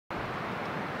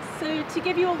So to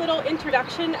give you a little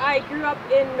introduction, I grew up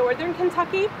in northern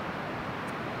Kentucky,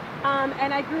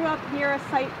 and I grew up near a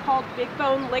site called Big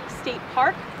Bone Lick State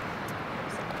Park.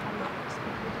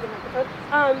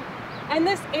 And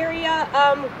this area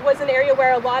was an area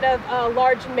where a lot of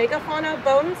large megafauna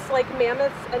bones, like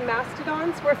mammoths and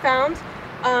mastodons, were found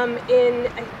in,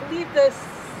 I believe, the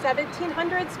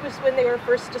 1700s was when they were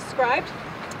first described.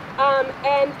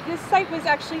 And this site was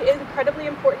actually incredibly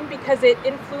important because it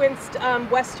influenced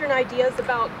Western ideas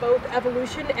about both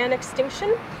evolution and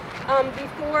extinction.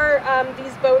 Before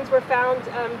these bones were found,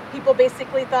 people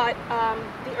basically thought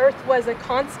the Earth was a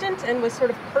constant and was sort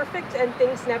of perfect, and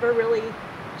things never really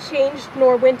changed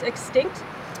nor went extinct.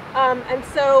 And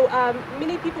so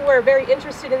many people were very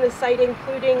interested in this site,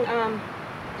 including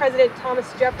President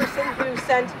Thomas Jefferson, who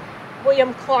sent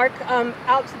William Clark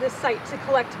out to this site to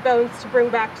collect bones to bring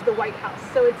back to the White House.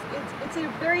 So it's a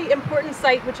very important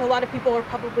site, which a lot of people are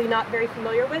probably not very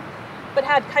familiar with, but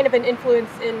had kind of an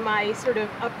influence in my sort of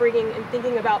upbringing and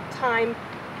thinking about time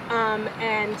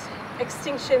and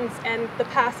extinctions and the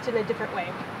past in a different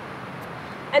way.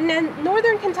 And then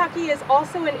northern Kentucky is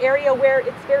also an area where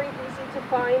it's very easy to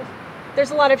find, there's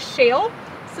a lot of shale,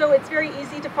 so it's very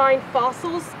easy to find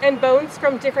fossils and bones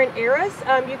from different eras.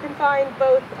 You can find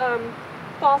both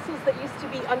fossils that used to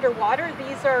be underwater.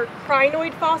 These are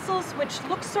crinoid fossils, which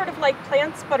look sort of like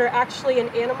plants, but are actually an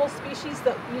animal species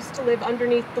that used to live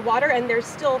underneath the water, and there's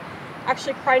still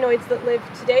actually crinoids that live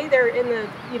today. They're in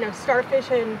the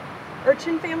starfish and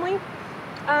urchin family.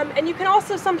 And you can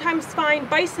also sometimes find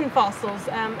bison fossils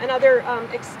and other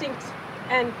extinct,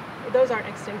 and those aren't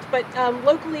extinct, but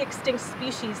locally extinct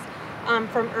species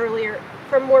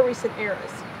from more recent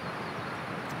eras.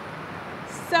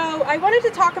 So I wanted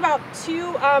to talk about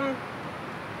two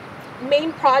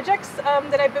main projects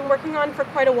that I've been working on for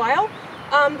quite a while.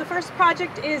 The first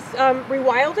project is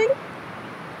rewilding.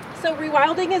 So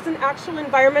rewilding is an actual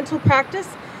environmental practice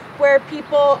where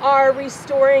people are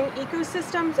restoring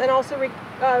ecosystems and also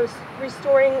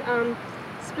restoring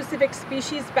specific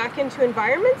species back into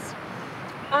environments.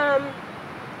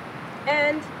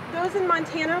 And those in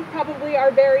Montana probably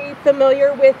are very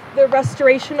familiar with the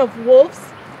restoration of wolves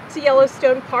to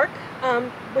Yellowstone Park,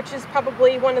 which is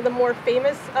probably one of the more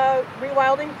famous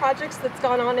rewilding projects that's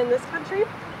gone on in this country.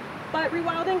 But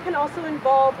rewilding can also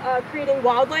involve creating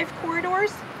wildlife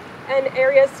corridors and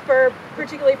areas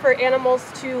particularly for animals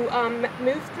to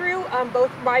move through,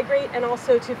 both migrate and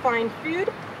also to find food,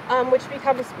 which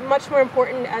becomes much more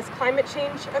important as climate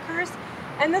change occurs.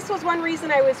 And this was one reason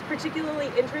I was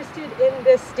particularly interested in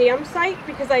this dam site,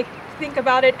 because I think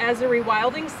about it as a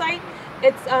rewilding site.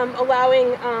 It's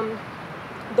allowing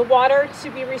the water to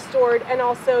be restored, and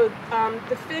also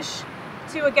the fish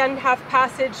to again have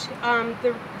passage.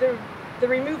 The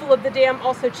removal of the dam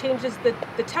also changes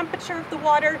the temperature of the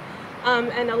water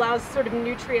and allows sort of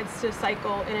nutrients to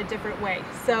cycle in a different way.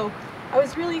 So I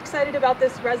was really excited about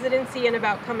this residency and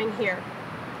about coming here.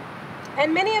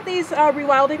 And many of these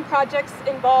rewilding projects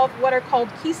involve what are called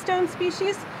keystone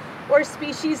species, or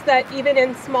species that even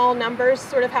in small numbers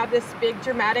sort of have this big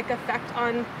dramatic effect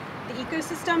on the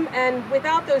ecosystem. And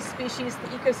without those species, the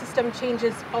ecosystem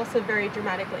changes also very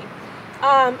dramatically.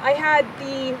 I had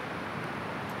the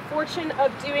fortune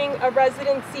of doing a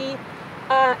residency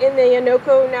in the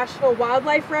Yaddo National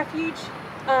Wildlife Refuge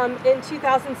in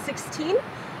 2016.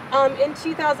 In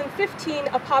 2015,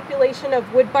 a population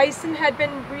of wood bison had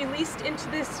been released into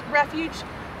this refuge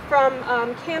from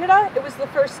Canada. It was the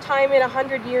first time in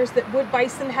 100 years that wood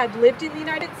bison had lived in the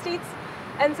United States.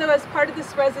 And so as part of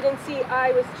this residency,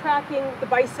 I was tracking the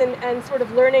bison and sort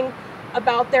of learning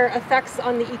about their effects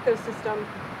on the ecosystem.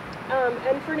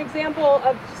 And for an example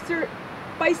of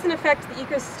bison affect the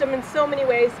ecosystem in so many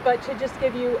ways, but to just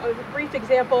give you a brief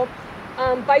example,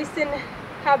 bison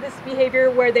have this behavior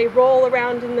where they roll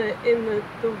around in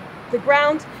the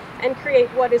ground and create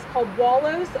what is called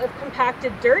wallows of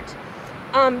compacted dirt.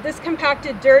 This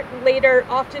compacted dirt later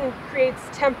often creates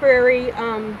temporary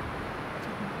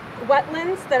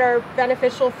wetlands that are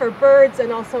beneficial for birds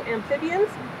and also amphibians.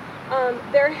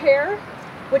 Their hair,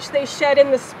 which they shed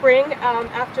in the spring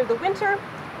after the winter,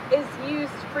 is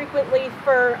used frequently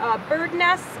for bird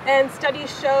nests, and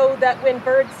studies show that when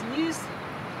birds use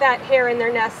that hair in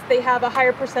their nests, they have a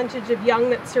higher percentage of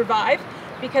young that survive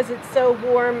because it's so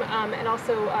warm and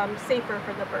also safer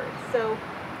for the birds. So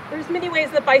there's many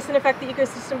ways that bison affect the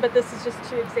ecosystem, but this is just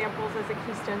two examples as a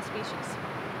keystone species.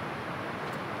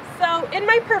 So in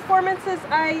my performances,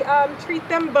 I treat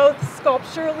them both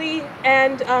sculpturally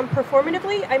and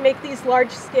performatively. I make these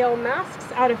large-scale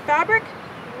masks out of fabric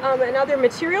and other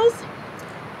materials.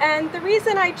 And the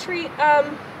reason I treat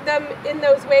them in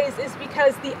those ways is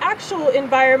because the actual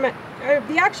environment, or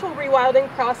the actual rewilding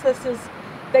processes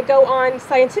that go on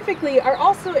scientifically are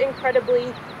also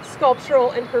incredibly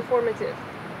sculptural and performative.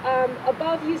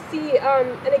 Above you see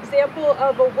an example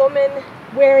of a woman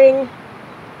wearing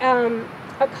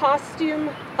a costume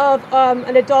of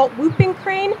an adult whooping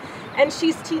crane, and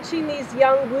she's teaching these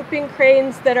young whooping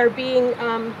cranes that are being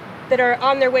that are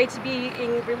on their way to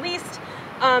being released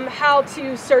how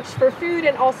to search for food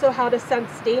and also how to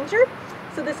sense danger.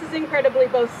 So this is incredibly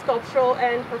both sculptural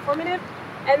and performative.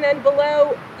 And then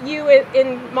below you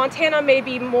in Montana may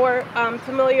be more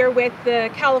familiar with the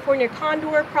California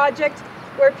Condor Project,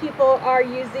 where people are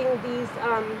using these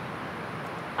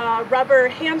rubber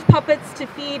hand puppets to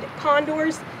feed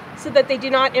condors so that they do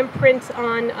not imprint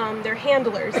on their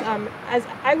handlers. As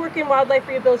I work in wildlife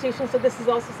rehabilitation, so this is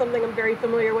also something I'm very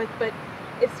familiar with, but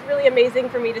it's really amazing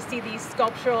for me to see these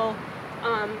sculptural,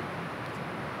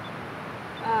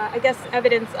 I guess,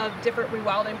 evidence of different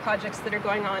rewilding projects that are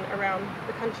going on around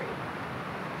the country.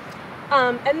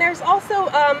 And there's also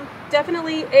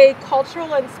definitely a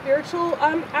cultural and spiritual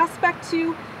aspect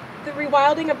to the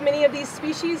rewilding of many of these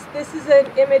species. This is an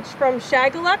image from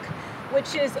Shagaluk,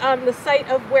 which is the site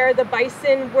of where the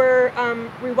bison were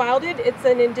rewilded. It's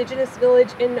an indigenous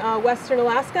village in western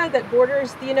Alaska that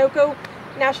borders the Yaddo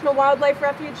National Wildlife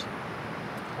Refuge.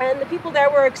 And the people there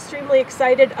were extremely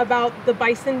excited about the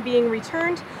bison being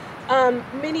returned.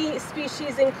 Many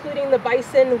species, including the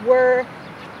bison, were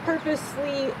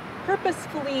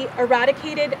purposefully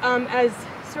eradicated as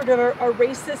sort of a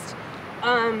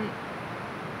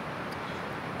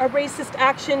racist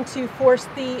action to force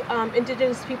the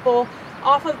indigenous people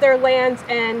off of their lands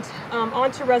and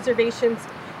onto reservations,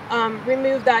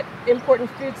 remove that important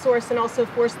food source, and also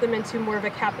force them into more of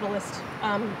a capitalist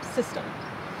system.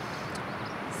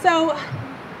 So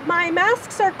my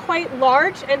masks are quite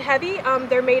large and heavy.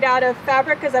 They're made out of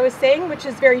fabric, as I was saying, which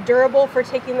is very durable for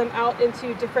taking them out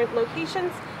into different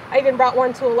locations. I even brought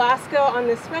one to Alaska on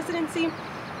this residency.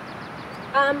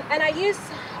 And I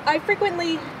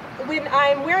frequently, when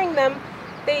I'm wearing them,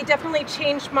 they definitely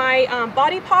change my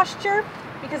body posture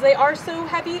because they are so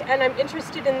heavy, and I'm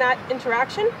interested in that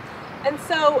interaction. And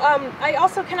so I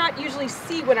also cannot usually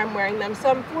see when I'm wearing them,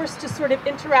 so I'm forced to sort of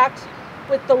interact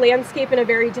with the landscape in a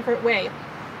very different way.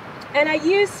 And I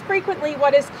use frequently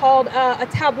what is called a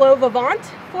tableau vivant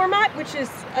format, which is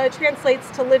translates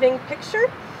to living picture.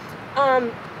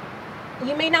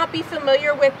 You may not be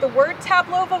familiar with the word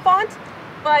tableau vivant,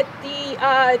 but the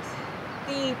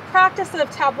practice of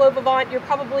tableau vivant, you're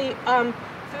probably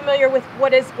familiar with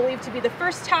what is believed to be the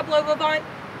first tableau vivant,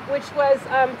 which was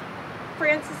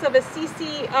Francis of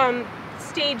Assisi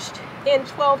staged in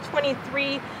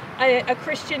 1223 a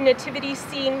Christian nativity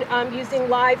scene using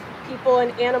live people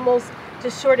and animals to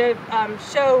sort of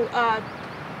show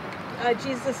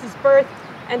Jesus' birth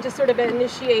and to sort of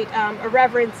initiate a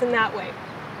reverence in that way.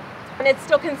 And it's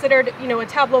still considered, you know, a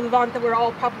tableau vivant that we're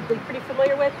all probably pretty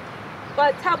familiar with.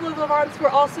 But tableau vivants were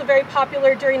also very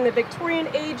popular during the Victorian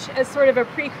age as sort of a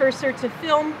precursor to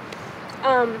film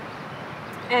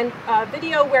and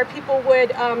video, where people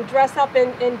would dress up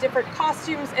in different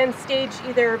costumes and stage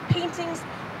either paintings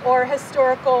or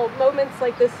historical moments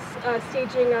like this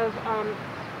staging of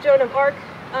Joan of Arc.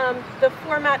 The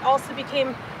format also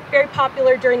became very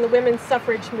popular during the women's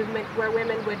suffrage movement, where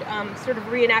women would sort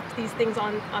of reenact these things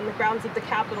on the grounds of the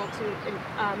Capitol to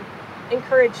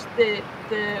encourage the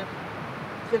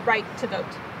right to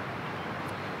vote.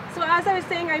 So as I was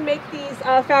saying, I make these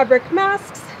fabric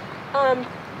masks.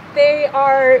 They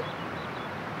are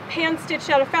hand stitched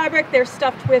out of fabric. They're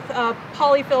stuffed with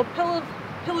polyfill pillow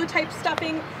type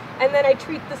stuffing, and then I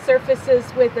treat the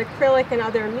surfaces with acrylic and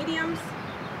other mediums.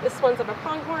 This one's of a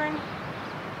pronghorn.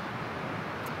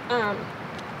 I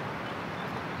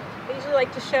usually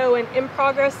like to show an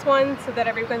in-progress one so that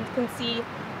everyone can see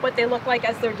what they look like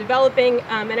as they're developing,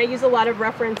 and I use a lot of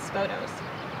reference photos.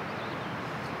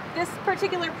 This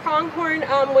particular pronghorn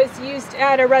was used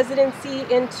at a residency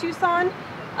in Tucson,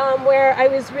 where I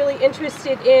was really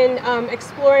interested in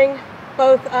exploring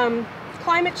both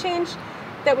climate change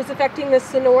that was affecting the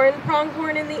Sonoran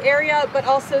pronghorn in the area, but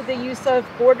also the use of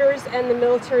borders and the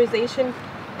militarization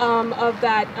of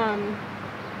that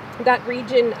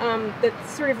region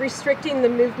that's sort of restricting the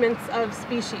movements of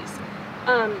species.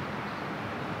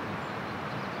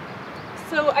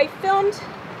 So I filmed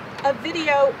a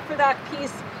video for that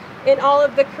piece in all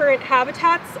of the current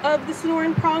habitats of the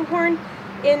Sonoran pronghorn.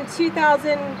 In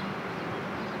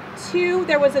 2002,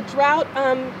 there was a drought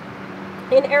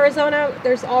in Arizona.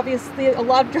 There's obviously a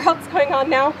lot of droughts going on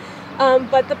now,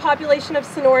 but the population of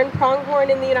Sonoran pronghorn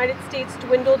in the United States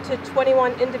dwindled to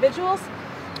 21 individuals.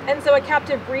 And so a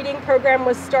captive breeding program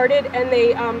was started, and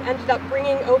they ended up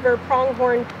bringing over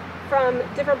pronghorn from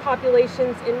different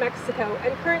populations in Mexico.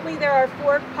 And currently there are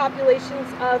 4 populations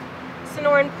of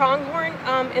Sonoran pronghorn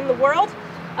in the world,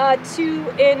 2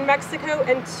 in Mexico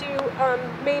and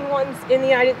 2 main ones in the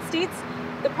United States.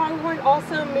 The pronghorn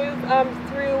also move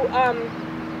through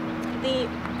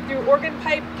Organ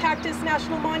Pipe Cactus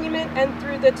National Monument and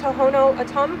through the Tohono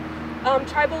O'odham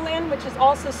tribal land, which is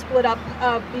also split up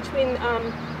between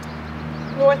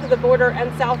north of the border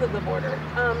and south of the border.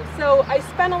 So I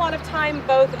spent a lot of time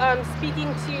both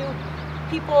speaking to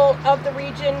people of the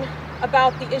region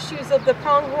about the issues of the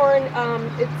pronghorn,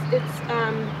 its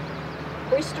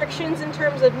restrictions in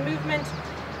terms of movement,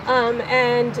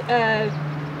 and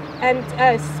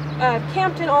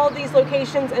camped in all of these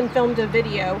locations and filmed a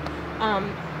video,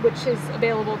 which is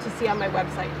available to see on my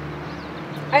website.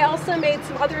 I also made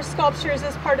some other sculptures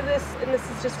as part of this, and this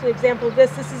is just an example of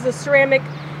this. This is a ceramic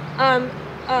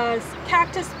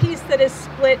cactus piece that is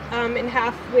split in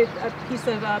half with a piece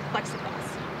of plexiglass.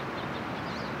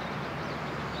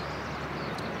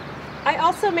 I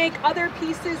also make other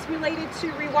pieces related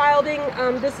to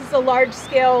rewilding. This is a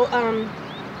large-scale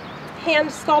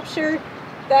hand sculpture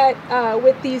that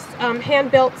with these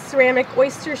hand-built ceramic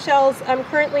oyster shells.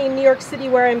 Currently in New York City,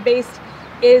 where I'm based,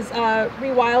 is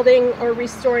rewilding or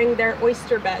restoring their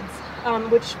oyster beds,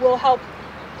 which will help.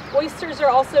 Oysters are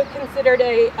also considered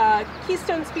a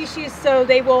keystone species, so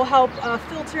they will help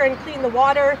filter and clean the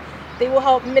water. They will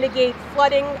help mitigate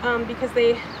flooding because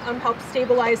they help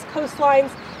stabilize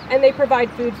coastlines, and they provide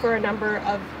food for a number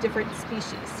of different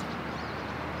species.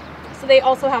 So they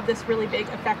also have this really big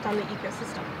effect on the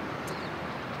ecosystem.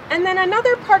 And then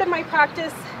another part of my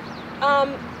practice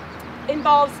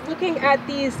involves looking at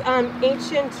these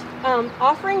ancient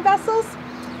offering vessels.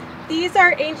 These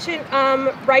are ancient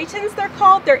rhytons, they're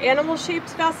called. They're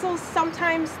animal-shaped vessels.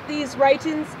 Sometimes these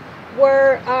rhytons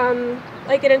were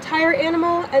like an entire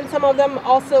animal, and some of them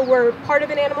also were part of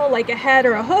an animal, like a head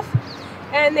or a hoof.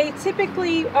 And they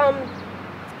typically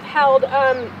held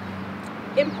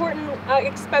important,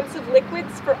 expensive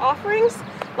liquids for offerings,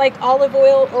 like olive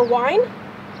oil or wine.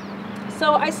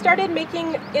 So I started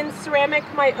making in ceramic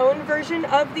my own version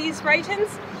of these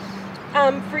rhytons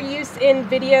for use in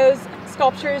videos,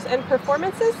 sculptures, and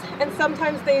performances, and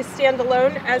sometimes they stand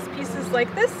alone as pieces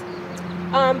like this.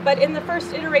 But in the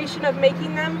first iteration of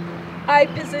making them, I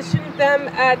positioned them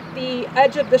at the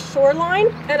edge of the shoreline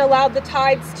and allowed the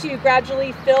tides to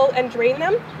gradually fill and drain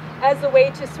them as a way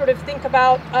to sort of think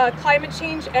about climate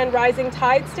change and rising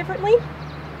tides differently.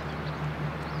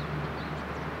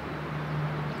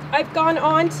 I've gone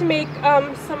on to make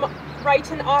some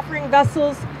rhyton offering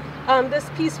vessels. This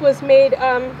piece was made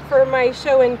for my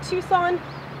show in Tucson.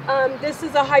 This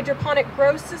is a hydroponic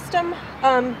grow system.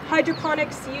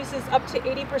 Hydroponics uses up to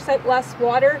 80% less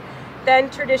water than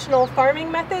traditional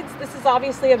farming methods. This is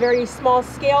obviously a very small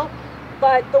scale,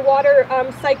 but the water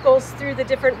cycles through the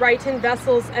different rhyton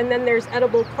vessels, and then there's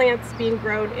edible plants being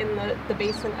grown in the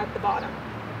basin at the bottom.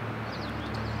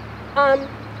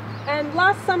 And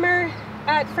last summer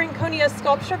at Franconia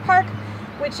Sculpture Park,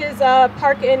 which is a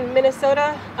park in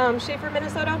Minnesota, Schaefer,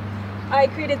 Minnesota, I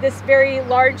created this very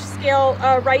large-scale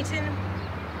rhyton.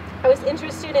 I was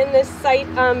interested in this site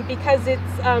because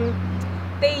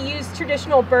they use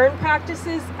traditional burn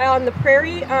practices on the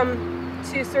prairie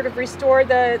to sort of restore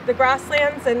the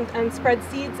grasslands and spread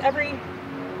seeds every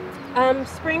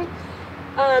spring.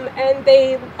 And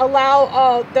they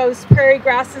allow those prairie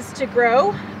grasses to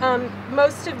grow.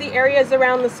 Most of the areas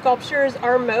around the sculptures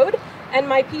are mowed, and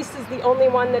my piece is the only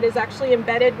one that is actually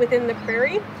embedded within the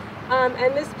prairie.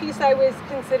 And this piece I was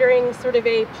considering sort of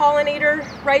a pollinator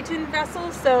rhyton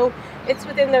vessel, so it's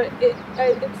within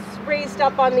it's raised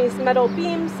up on these metal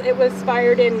beams. It was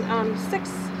fired in 6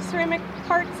 ceramic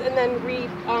parts and then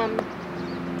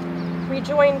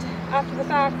rejoined after the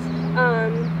fact.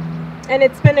 And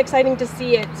it's been exciting to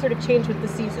see it sort of change with the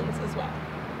seasons as well.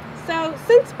 So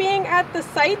since being at the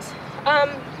site,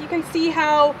 you can see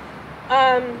how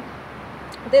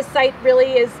this site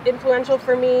really is influential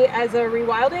for me as a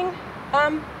rewilding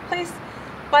place.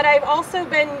 But I've also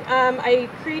been, I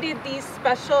created these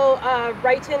special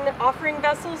rhyton offering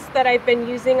vessels that I've been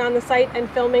using on the site and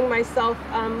filming myself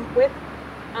with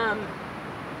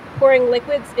pouring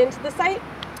liquids into the site,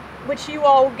 which you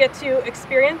all will get to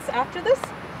experience after this.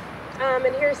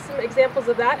 And here's some examples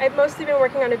of that. I've mostly been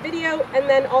working on a video and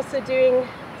then also doing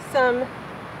some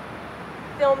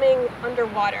filming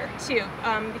underwater too,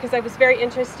 because I was very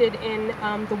interested in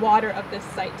the water of this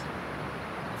site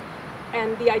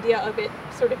and the idea of it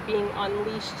sort of being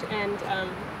unleashed and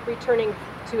returning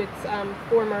to its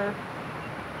former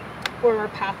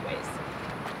pathways.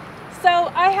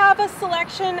 So I have a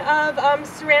selection of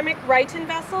ceramic Rhyton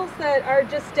vessels that are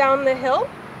just down the hill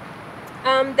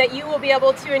that you will be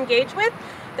able to engage with.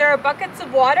 There are buckets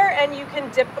of water, and you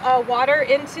can dip water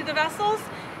into the vessels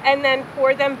and then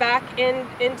pour them back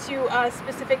into a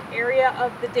specific area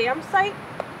of the dam site.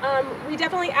 We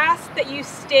definitely ask that you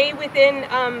stay within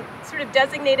sort of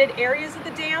designated areas of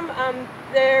the dam.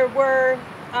 There were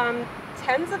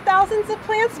tens of thousands of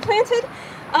plants planted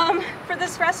for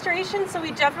this restoration, so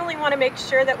we definitely want to make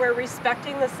sure that we're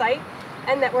respecting the site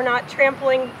and that we're not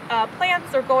trampling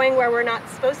plants or going where we're not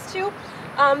supposed to.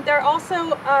 There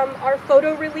also are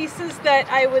photo releases that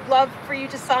I would love for you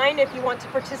to sign if you want to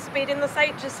participate in the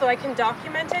site, just so I can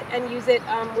document it and use it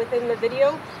within the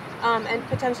video and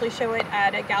potentially show it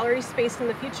at a gallery space in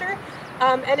the future.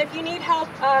 And if you need help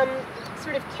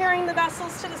sort of carrying the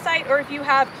vessels to the site, or if you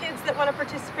have kids that want to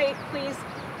participate, please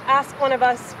ask one of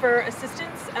us for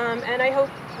assistance, and I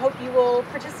hope you will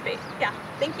participate. Yeah,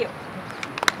 thank you.